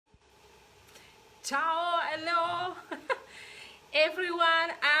Ciao, hello everyone.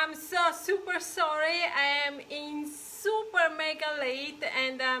 I'm so super sorry. I am in super mega late,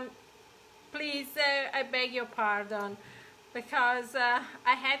 and please, I beg your pardon because I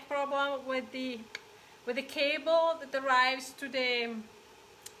had problem with the cable that arrives to the,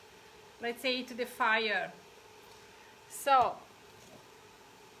 let's say, to the fire. So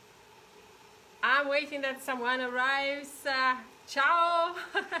I'm waiting that someone arrives. Ciao,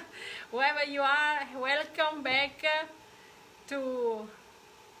 whoever you are, welcome back to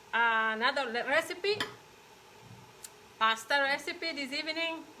another recipe, pasta recipe this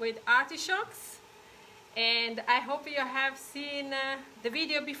evening with artichokes. And I hope you have seen the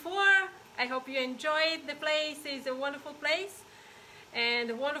video before. I hope you enjoyed the place. It's a wonderful place and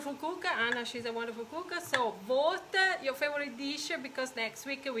a wonderful cook. Anna, she's a wonderful cook. So vote your favorite dish because next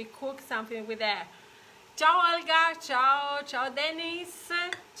week we cook something with her. Ciao Olga, ciao, ciao Dennis,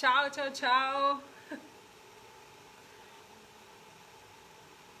 ciao, ciao, ciao.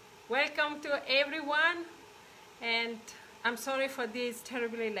 Welcome to everyone, and I'm sorry for this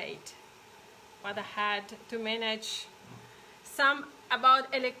terribly late, but I had to manage some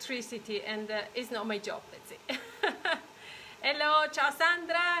about electricity, and it's not my job, let's say. Hello, ciao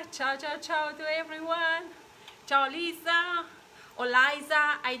Sandra, ciao, ciao, ciao to everyone. Ciao Lisa, or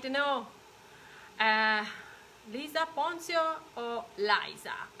Liza, I don't know. Lisa Ponzio or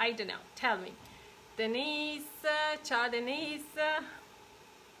Liza, I don't know, tell me. Denise, ciao Denise.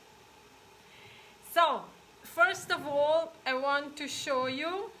 So, first of all, I want to show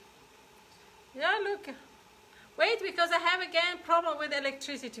you, yeah, look, wait, because I have again problem with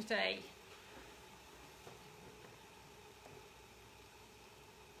electricity today.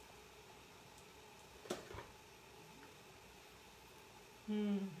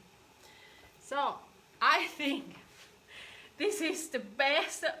 So, I think this is the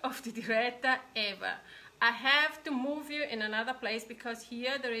best of the diretta ever. I have to move you in another place because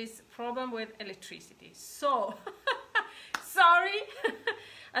here there is problem with electricity. So, sorry,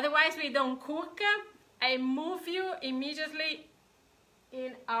 otherwise we don't cook. I move you immediately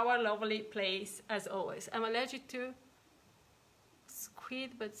in our lovely place as always. I'm allergic to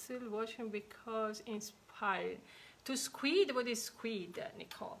squid, but still watching because inspired. To squid? What is squid,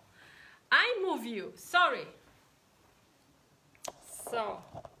 Nicole? I move you, sorry. So,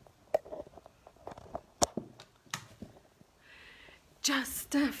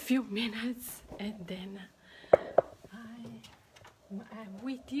 just a few minutes and then I'm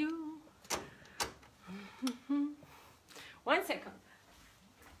with you. 1 second.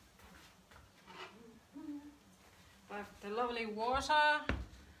 I have the lovely water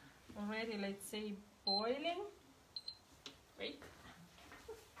already, let's say, boiling. Wait.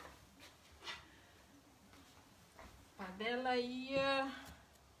 Padella here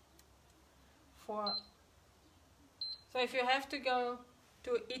for, so if you have to go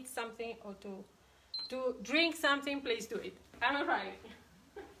to eat something or to drink something, please do it. I'm arriving.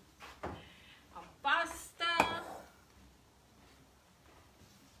 Our pasta,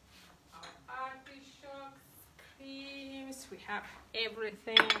 our artichokes, creams, we have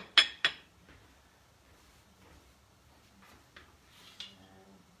everything.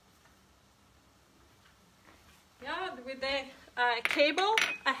 Yeah, with the cable,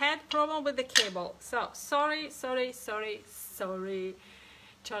 I had problem with the cable. So, sorry.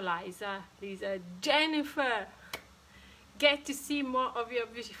 Ciao, Liza, Lisa, Jennifer. Get to see more of your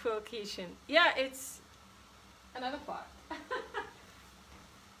beautiful kitchen. Yeah, it's another part.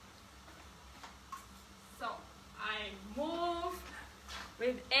 So, I move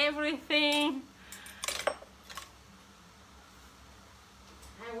with everything.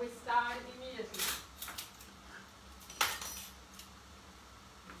 And we start immediately.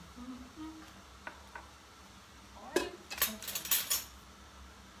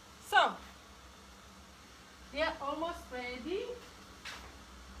 So, we are almost ready.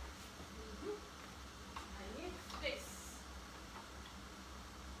 I need this.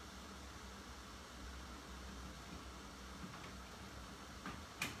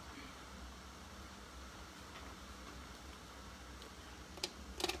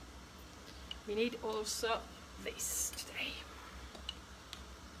 We need also this today.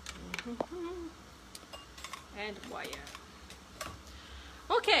 And wire.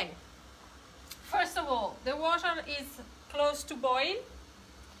 Okay, first of all, the water is close to boil,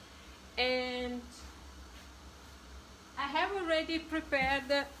 and I have already prepared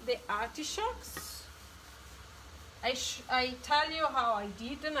the artichokes. I tell you how I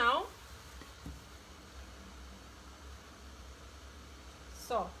did now.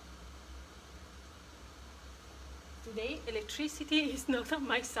 So, Today electricity is not on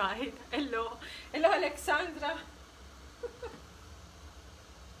my side. Hello, hello Alexandra.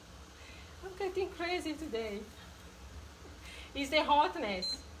 I'm getting crazy today. It's the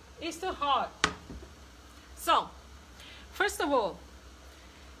hotness. It's too hot. So, first of all,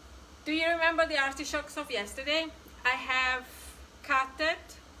 do you remember the artichokes of yesterday? I have cut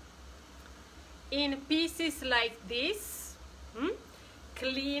it in pieces like this,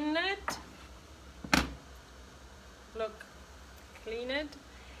 clean it, look, clean it,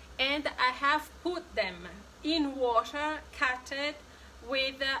 and I have put them in water, cut it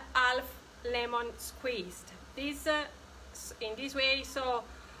with half lemon squeezed. This in this way, so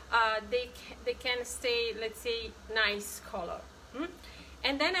they can stay, let's say, nice color.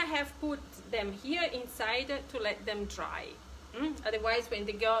 And then I have put them here inside to let them dry. Otherwise, when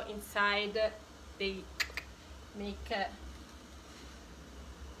they go inside, they make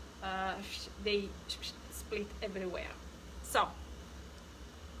they split everywhere. So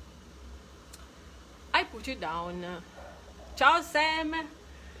I put you down. Ciao Sam,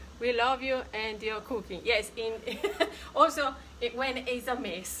 we love you and your cooking. Yes, in also when it's a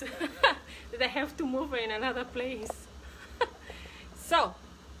mess that I have to move in another place. So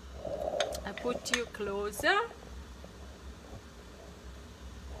I put you closer.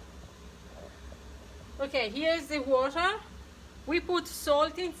 Okay, here's the water. We put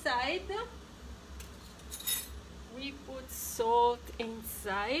salt inside. We put salt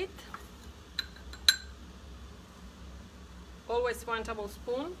inside. Always 1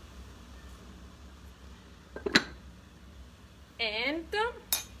 tablespoon. And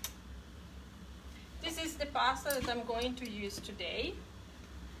this is the pasta that I'm going to use today.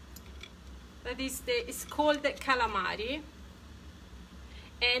 That is it's called the calamari.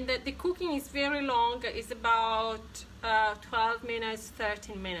 And the cooking is very long. It's about 12 minutes,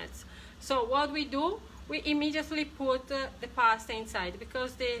 13 minutes. So what we do, we immediately put the pasta inside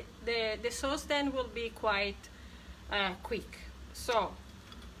because the sauce then will be quite quick. So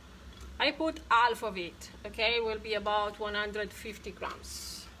I put half of it, okay? It will be about 150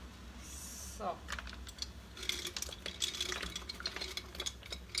 grams. So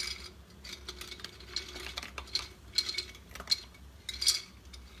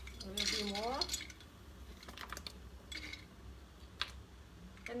more.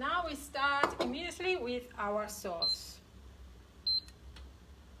 And now we start immediately with our sauce.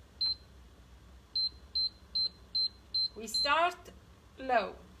 We start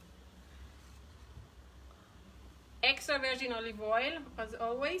low. Extra virgin olive oil, as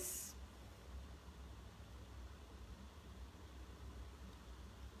always.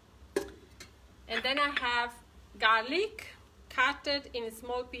 And then I have garlic cut in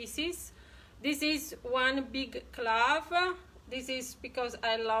small pieces. This is 1 big clove. This is because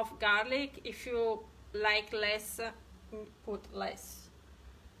I love garlic. If you like less, put less.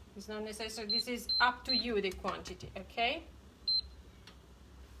 It's not necessary. This is up to you, the quantity, okay?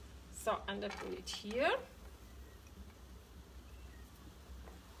 So, and I put it here.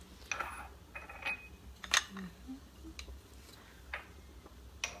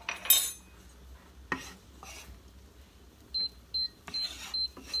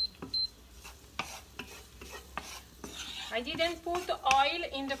 I didn't put oil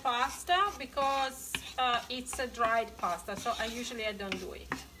in the pasta because it's a dried pasta, so I don't do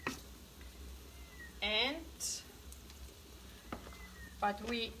it. But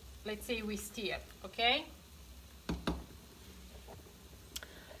let's say we stir, okay?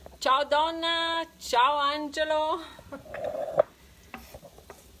 Ciao Donna, ciao Angelo.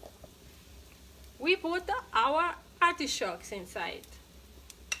 We put our artichokes inside.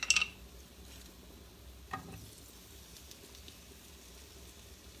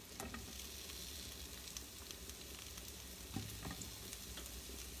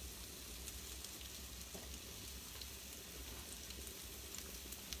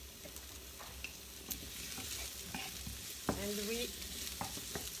 And we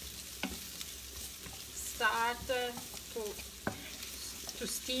start to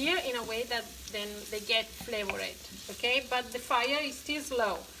stir in a way that then they get flavored, okay? But the fire is still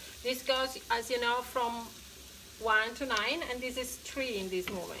slow. This goes, as you know, from 1 to 9, and this is 3 in this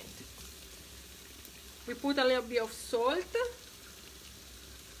moment. We put a little bit of salt.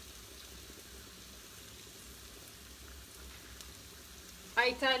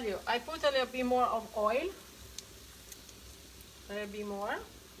 I tell you, I put a little bit more of oil. A little bit more.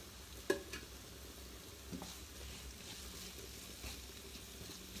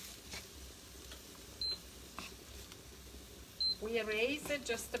 We raise it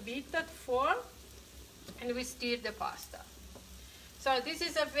just a bit at 4 and we stir the pasta. So this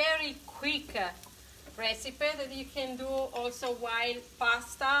is a very quick recipe that you can do also while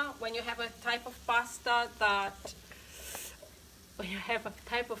pasta, when you have a type of pasta that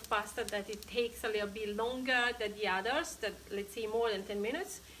it takes a little bit longer than the others, that let's say more than 10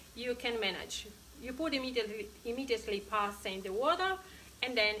 minutes, you can manage. You put immediately pasta in the water,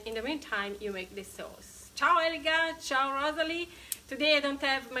 and then in the meantime you make the sauce. Ciao Elga, ciao Rosalie. Today I don't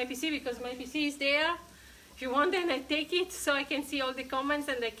have my PC because my PC is there. If you want, then I take it so I can see all the comments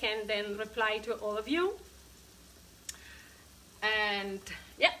and I can then reply to all of you. And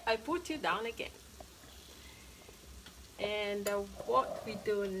yeah, I put you down again. And what we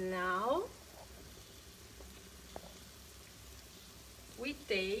do now, we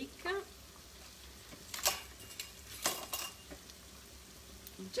take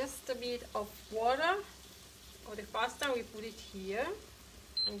just a bit of water of the pasta, we put it here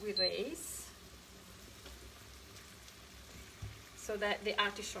and we raise so that the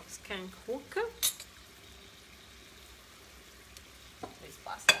artichokes can cook. This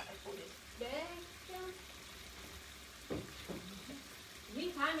pasta, I put it back.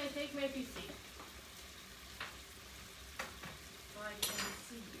 Meantime, I take my PC so I can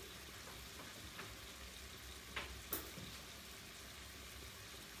see it.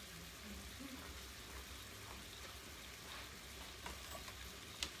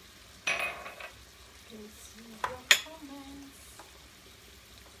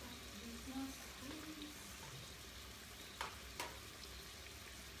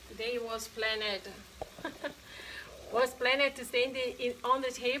 Today was planned to stay on the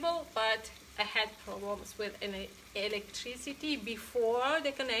table, but I had problems with electricity before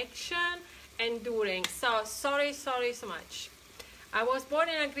the connection and during. So sorry so much. I was born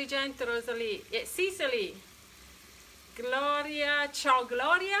in Agrigento, Rosalie. Yeah, Sicily. Gloria, ciao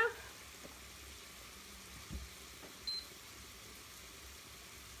Gloria.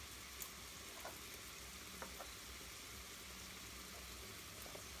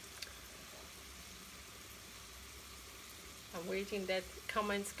 I'm waiting that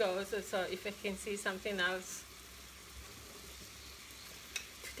comments go, so if I can see something else.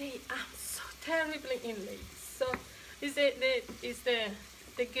 Today I'm so terribly in late. So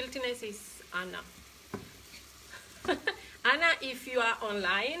the guiltiness is Anna. Anna, if you are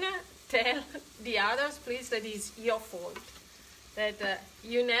online, tell the others please that it's your fault. That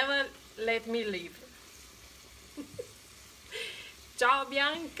you never let me leave. Ciao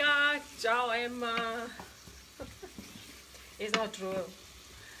Bianca, ciao Emma. It's not true.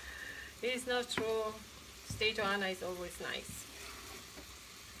 It's not true. Stay to Anna is always nice.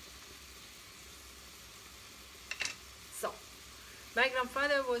 So, my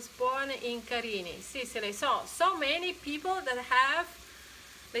grandfather was born in Carini, Sicily. So many people that have,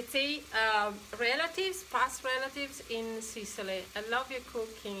 let's say, relatives, past relatives in Sicily. I love your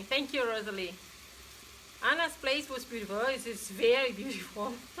cooking. Thank you, Rosalie. Anna's place was beautiful. It's very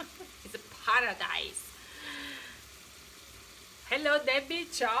beautiful. It's a paradise. Hello Debbie,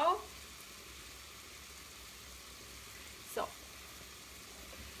 ciao. So,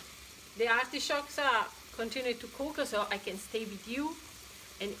 the artichokes are continue to cook, so I can stay with you.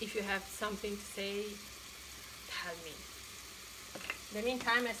 And if you have something to say, tell me. In the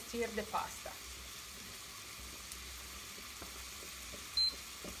meantime, I stir the pasta.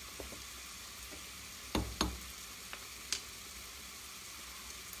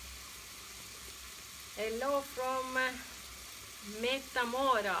 Hello from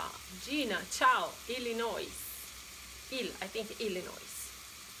Metamora, Gina, ciao, Illinois. I think Illinois.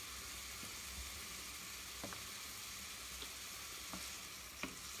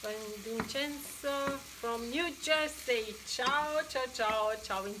 Vincenzo from New Jersey, ciao, ciao, ciao,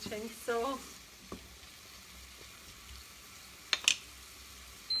 ciao Vincenzo.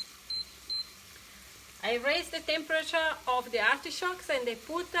 I raised the temperature of the artichokes and I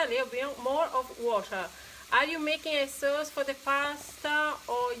put a little bit more of water. Are you making a sauce for the pasta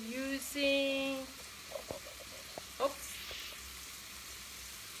or using... Oops.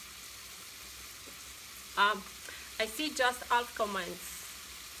 I see just half comments.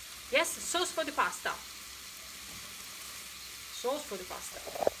 Yes, sauce for the pasta. Sauce for the pasta.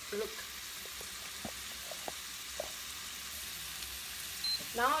 Look.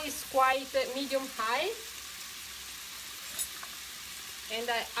 Now it's quite medium high. And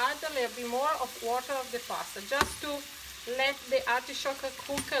I add a little bit more of water of the pasta just to let the artichoke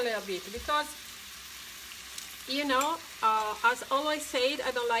cook a little bit, because you know, as always said,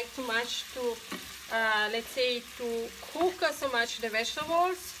 I don't like too much to let's say to cook so much the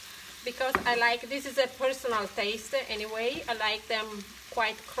vegetables, because I like, this is a personal taste anyway, I like them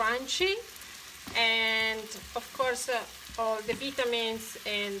quite crunchy, and of course all the vitamins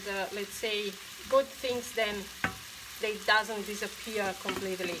and let's say good things, then they doesn't disappear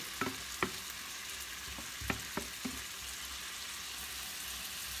completely.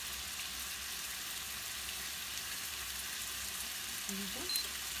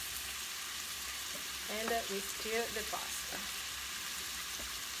 And we stir the pasta.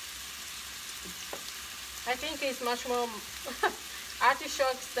 I think it's much more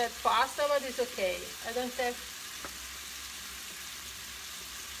artichokes than pasta, but it's okay. I don't have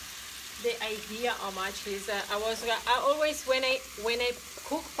the idea how much is. I always, when I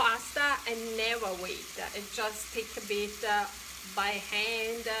cook pasta, I never wait. I just take a bit by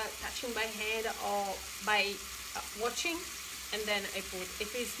hand, touching by hand, or by watching, and then I put.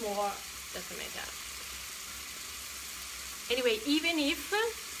 If it's more, doesn't matter. Anyway, even if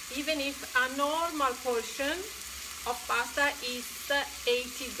a normal portion of pasta is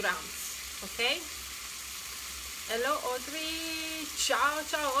 80 grams, okay? Hello Audrey, ciao,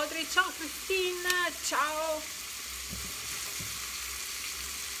 ciao Audrey, ciao Cristina, ciao.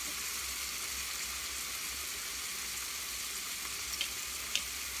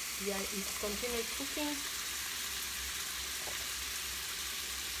 Yeah, it's continued cooking.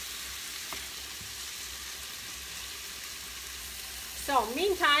 So,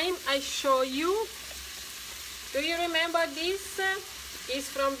 meantime, I show you. Do you remember this? Is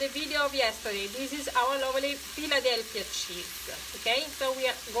from the video of yesterday. This is our lovely Philadelphia cheese. Okay, so we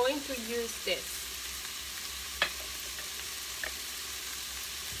are going to use this.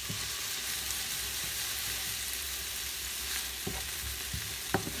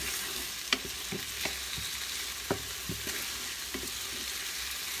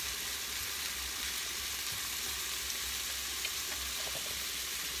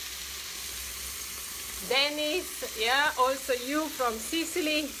 Dennis, yeah, also you from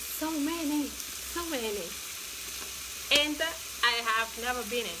Sicily, so many, and I have never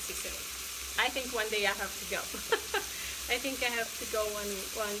been in Sicily. I think one day I have to go. I think I have to go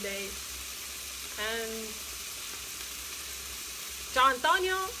one day. And ciao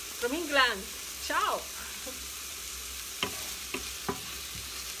Antonio from England, ciao.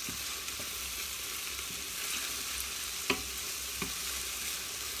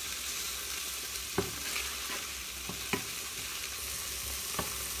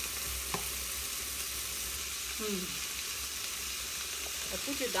 I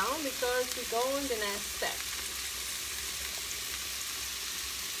put it down because we go on the next step.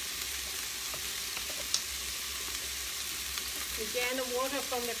 Again, water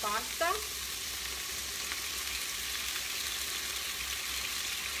from the pasta.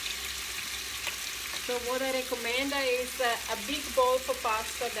 So what I recommend is a big bowl for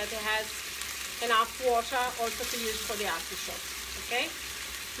pasta that has enough water also to use for the artichoke. Okay?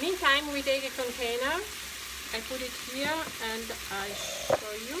 Meantime, we take a container. I put it here and I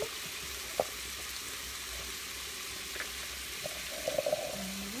show you.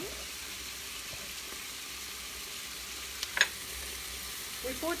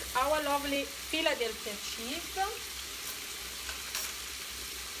 We put our lovely Philadelphia cheese.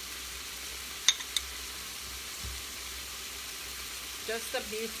 Just a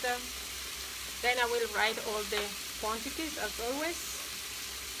bit. Then I will write all the quantities as always.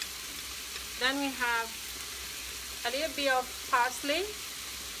 Then we have a little bit of parsley.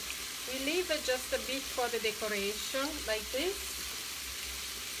 We leave just a bit for the decoration, like this.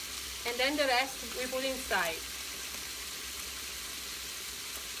 And then the rest we put inside.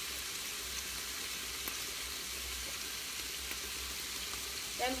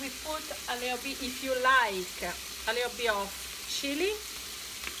 Then we put a little bit, if you like, a little bit of chili.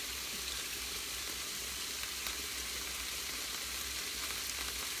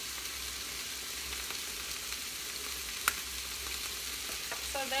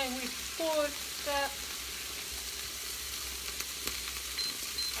 So then we put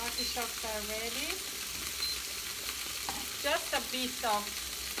artichokes are ready. Just a bit of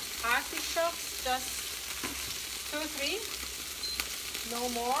artichokes, just 2-3, no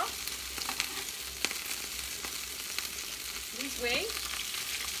more. This way.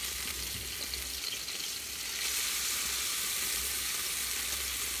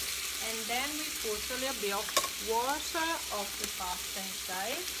 And then we put a little bit of water of the pasta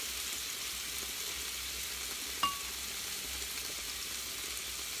inside.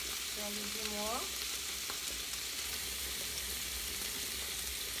 So a little bit more.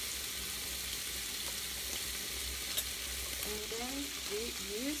 And then we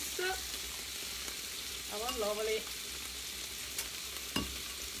use our lovely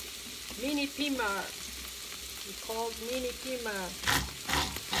mini pimmer. We call mini pimmer.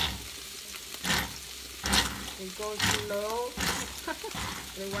 We go slow.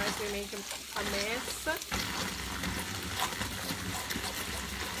 Otherwise we make a mess.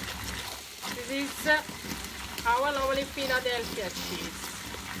 This is our lovely Philadelphia cheese.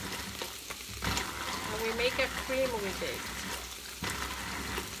 And we make a cream with it.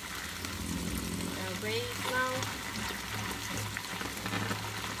 Raise now.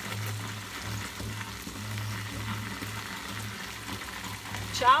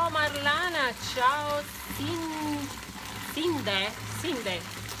 Ciao Marlana, ciao Sinde.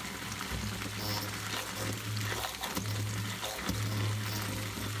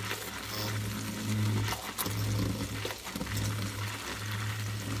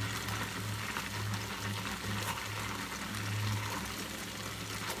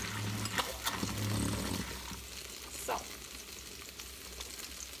 So,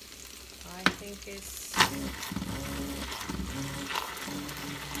 I think it's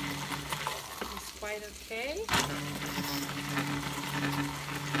quite okay.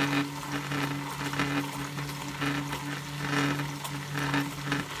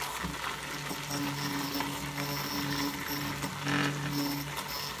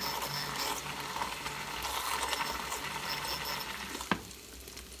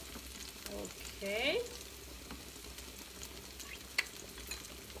 Okay.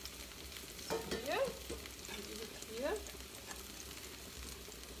 Here.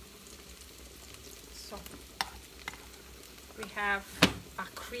 So we have a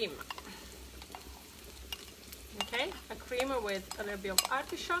cream. Okay, a cream with a little bit of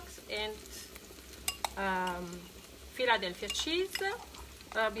artichokes and Philadelphia cheese,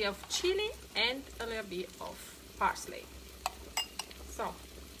 a little bit of chili and a little bit of parsley. So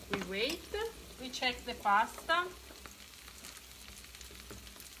we wait, we check the pasta.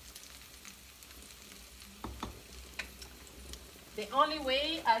 The only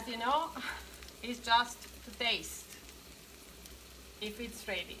way, as you know, is just to taste if it's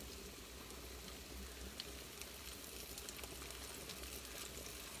ready.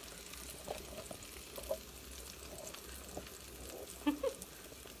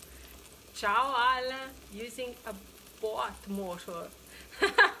 Ciao Al, using a boat motor.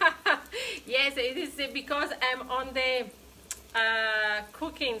 Yes, it is because I'm on the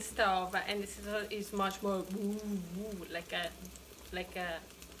cooking stove, and this is much more like a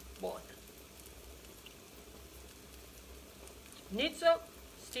boat. Needs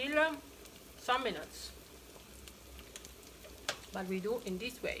still some minutes, but we do in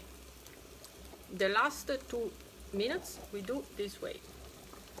this way. The last 2 minutes we do this way.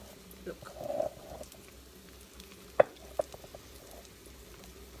 Look.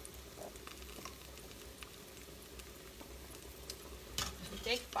 We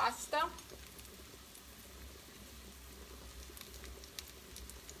take pasta.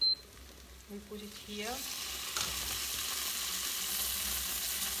 We put it here.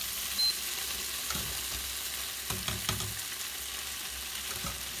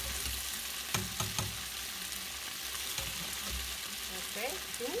 Okay,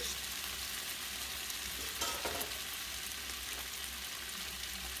 finished.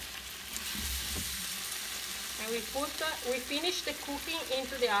 And we finish the cooking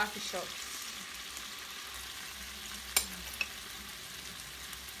into the artichokes.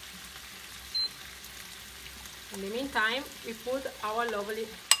 In the meantime, we put our lovely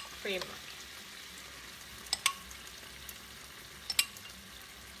cream.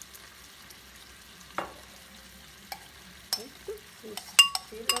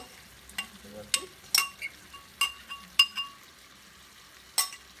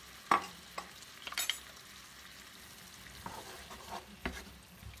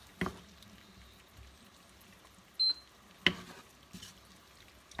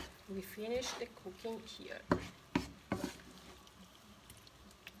 We finish the cooking here.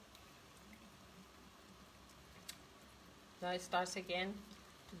 Now it starts again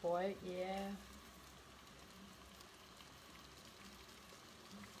to boil, yeah.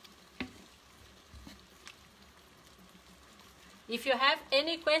 If you have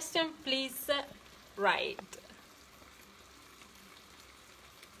any question, please write.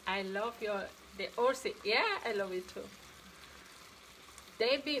 I love the Orsi, yeah, I love it too.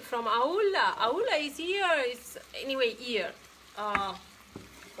 Debbie from Aula. Aula is here. It's anyway here.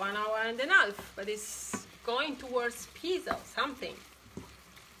 1 hour and a half, but it's going towards Pisa or something.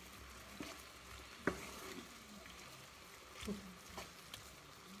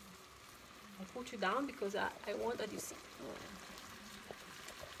 I put you down because I want that you see.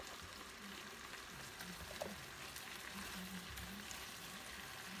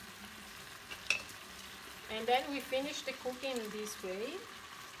 And then we finish the cooking in this way.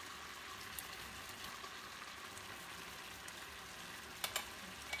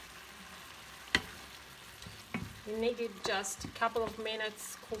 It needed just a couple of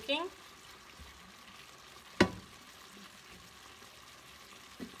minutes cooking.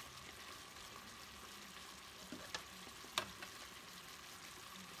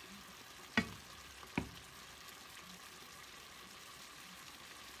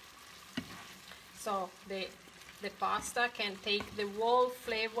 So the pasta can take the whole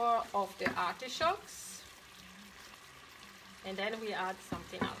flavor of the artichokes, and then we add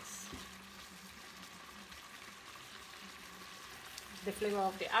something else. The flavor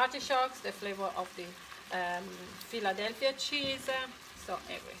of the artichokes, the flavor of the Philadelphia cheese, so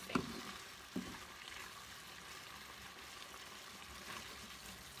everything.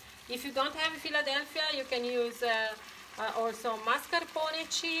 If you don't have Philadelphia, you can use also mascarpone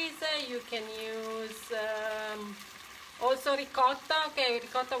cheese. You can use also ricotta. Okay,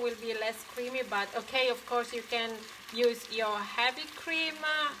 ricotta will be less creamy, but okay, of course you can use your heavy cream,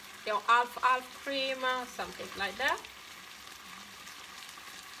 your half cream, something like that.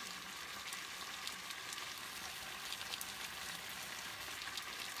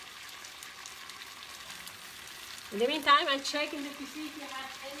 In the meantime, I'm checking the PC if you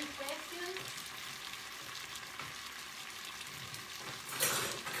have any questions.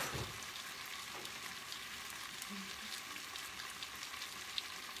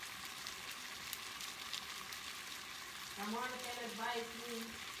 Someone can advise me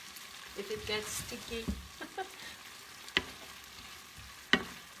if it gets sticky.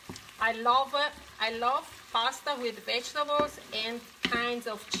 I love pasta with vegetables and kinds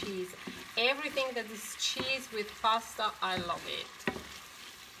of cheese. Everything that is cheese with pasta, I love it.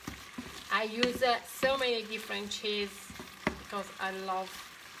 I use so many different cheese because I love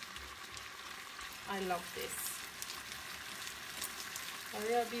this. A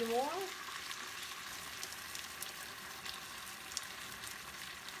little bit more.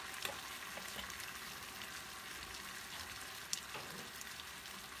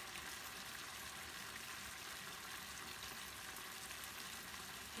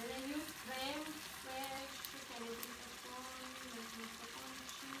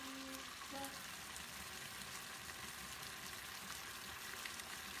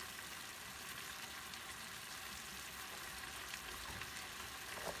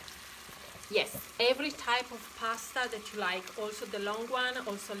 Yes, every type of pasta that you like, also the long one,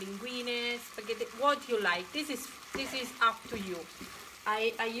 also linguine, spaghetti, what you like. This is up to you.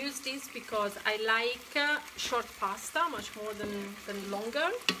 I use this because I like short pasta much more than longer,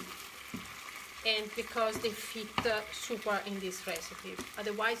 and because they fit super in this recipe.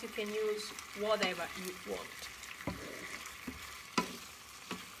 Otherwise you can use whatever you want.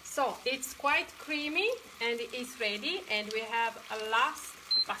 So it's quite creamy and it is ready, and we have a last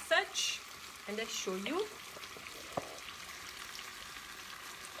passage. And I show you.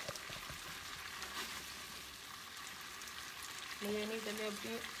 Maybe I need a little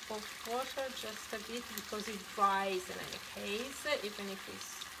bit of water, just a bit, because it dries in any case, even if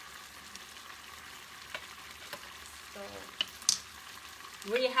it's so.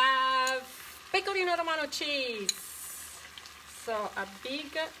 We have Pecorino Romano cheese. So a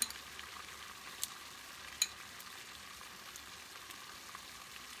big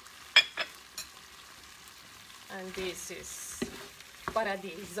and this is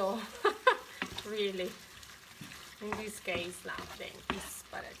paradiso. Really, in this case nothing is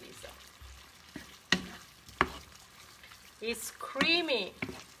paradiso. It's creamy.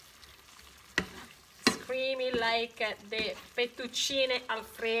 It's creamy like the fettuccine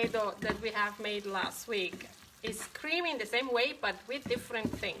alfredo that we have made last week. It's creamy in the same way, but with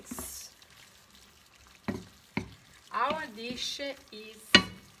different things. Our dish is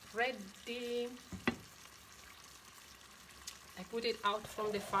ready. I put it out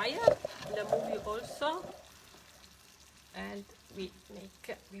from the fire, the movie also, and we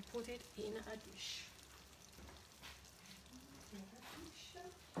put it in a dish.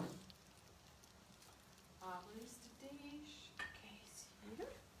 Where is the dish? Okay, it's here.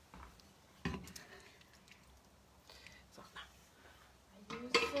 So now I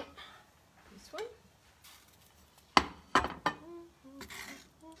use this one.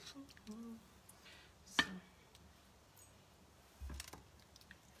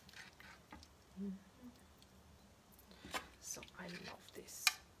 So I love this.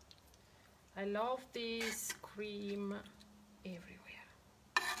 I love this cream everywhere.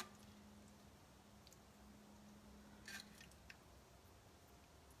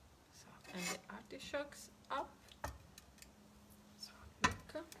 So, and the artichokes up. So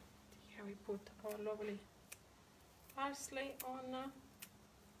look, here we put our lovely parsley on.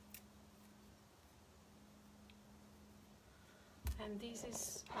 And this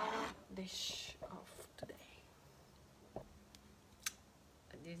is our dish of today.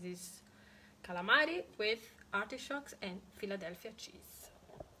 This is calamari with artichokes and Philadelphia cheese.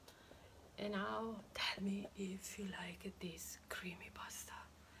 And now tell me if you like this creamy pasta.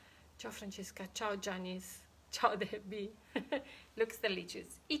 Ciao Francesca, ciao Janice, ciao Debbie. Looks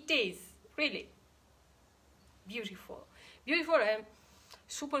delicious. It is really beautiful. Beautiful and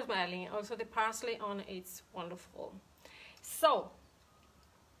super smelling. Also the parsley on it's wonderful. So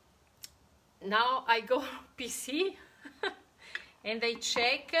now I go PC and I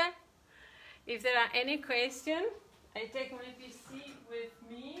check if there are any questions. I take my PC with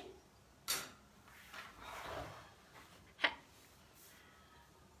me.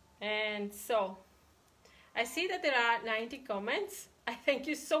 And so I see that there are 90 comments. I thank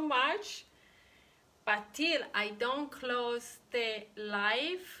you so much. But till I don't close the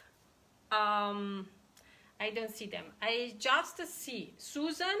live, I don't see them. I just see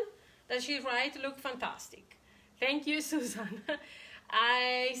Susan, that she writes, look fantastic. Thank you, Susan.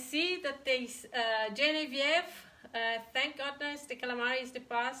 I see that there's Genevieve, thank goodness the calamari is the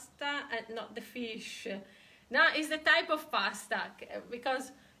pasta and not the fish. No, it's the type of pasta,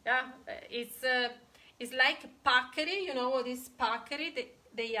 because yeah, it's like packery, you know what is packery?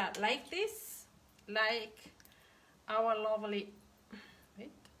 They are like this, like our lovely,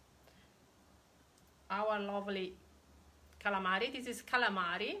 our lovely calamari. This is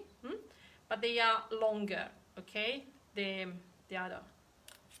calamari, but they are longer, okay? The other.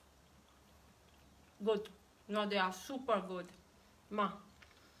 Good. No, they are super good. Ma.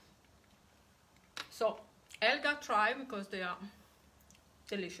 So, Elga, try because they are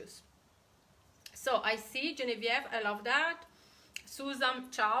delicious. So, I see Genevieve, I love that. Susan,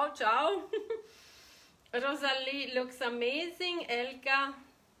 ciao, ciao. Rosalie looks amazing. Elga,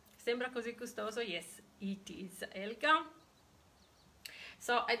 sembra così gustoso. Yes, it is, Elga.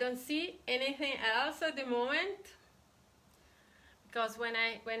 So I don't see anything else at the moment, because when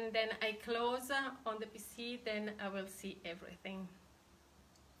then I close on the PC, then I will see everything.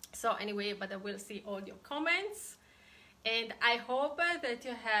 So anyway, but I will see all your comments, and I hope that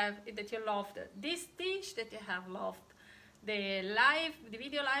you loved this dish, that you have loved the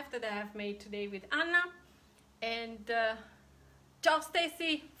video live that I have made today with Anna. And ciao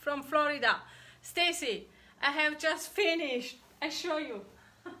Stacy from Florida. Stacy, I have just finished. I show you.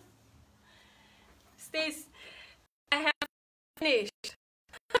 Stacy, I have finished.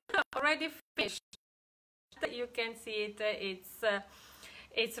 Already finished. You can see it.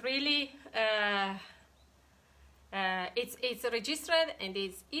 It's really it's registered and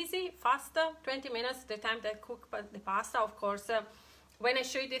it's easy, faster. 20 minutes the time that I cook the pasta. Of course, when I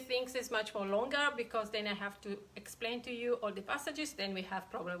show you the things, it's much more longer, because then I have to explain to you all the passages. Then we have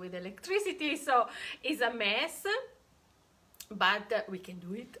problem with electricity, so it's a mess. But we can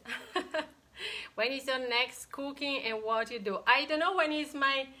do it. When is your next cooking and what you do? I don't know when is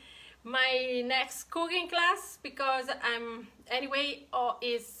my next cooking class, because I'm anyway. Or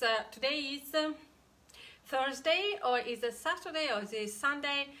is today is Thursday, or is it Saturday, or is it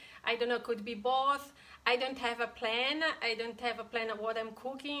Sunday? I don't know. Could be both. I don't have a plan. I don't have a plan of what I'm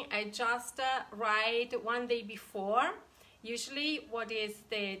cooking. I just write one day before, usually, what is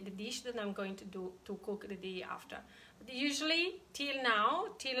the dish that I'm going to do to cook the day after. But usually, till now,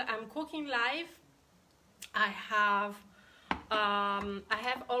 till I'm cooking live, I have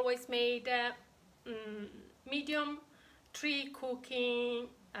always made medium 3 cooking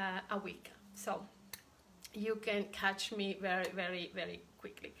a week. So you can catch me very, very, very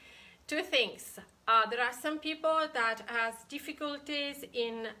quickly. 2 things. There are some people that has difficulties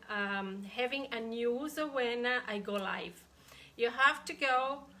in having a news when I go live. You have to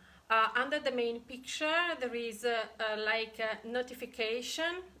go under the main picture. There is like a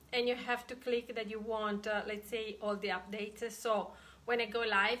notification, and you have to click that you want, let's say, all the updates. So when I go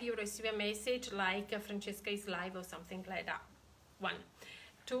live, you receive a message like Francesca is live or something like that. 1.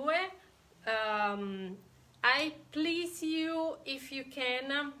 2. I please you, if you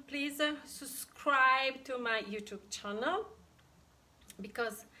can, please subscribe to my YouTube channel,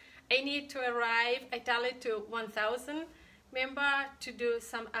 because I need to arrive, I tell it, to 1,000 members to do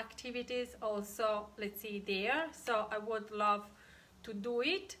some activities also, let's see, there. So I would love to do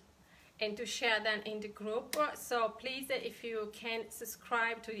it and to share them in the group. So please, if you can,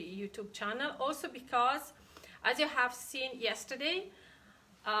 subscribe to the YouTube channel. Also because, as you have seen yesterday,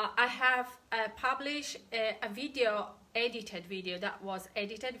 I have published a video, edited video, that was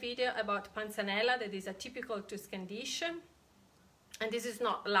edited video about panzanella, that is a typical Tuscan dish, and this is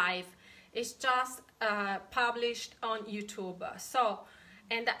not live, it's just published on YouTube. So,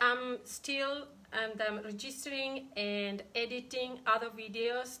 and I'm registering and editing other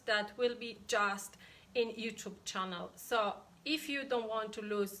videos that will be just in YouTube channel. So if you don't want to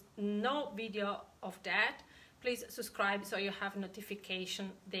lose no video of that, please subscribe so you have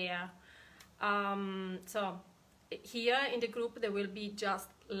notification there. So here in the group there will be just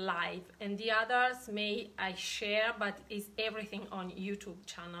live, and the others may I share, but is everything on YouTube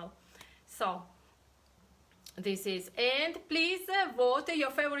channel. So this is, and please vote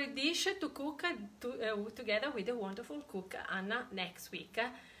your favorite dish to cook together with the wonderful cook Anna next week.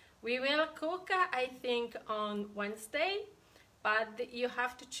 We will cook I think on Wednesday, but you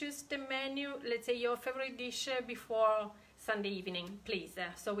have to choose the menu, let's say your favorite dish before Sunday evening, please,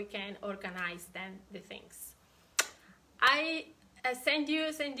 so we can organize then the things. I send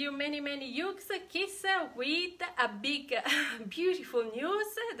you many hugs, kiss with a big beautiful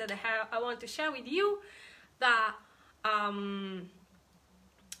news that I want to share with you. That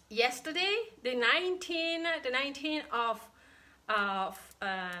yesterday, the 19th of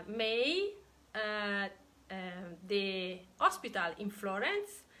May, the hospital in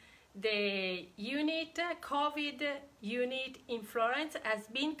Florence, the COVID unit in Florence has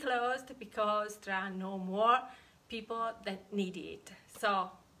been closed because there are no more people that need it.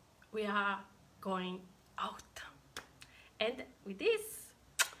 So we are going out. And with this,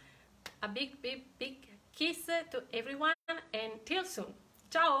 a big kiss to everyone, and till soon.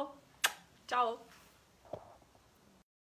 Ciao. Ciao.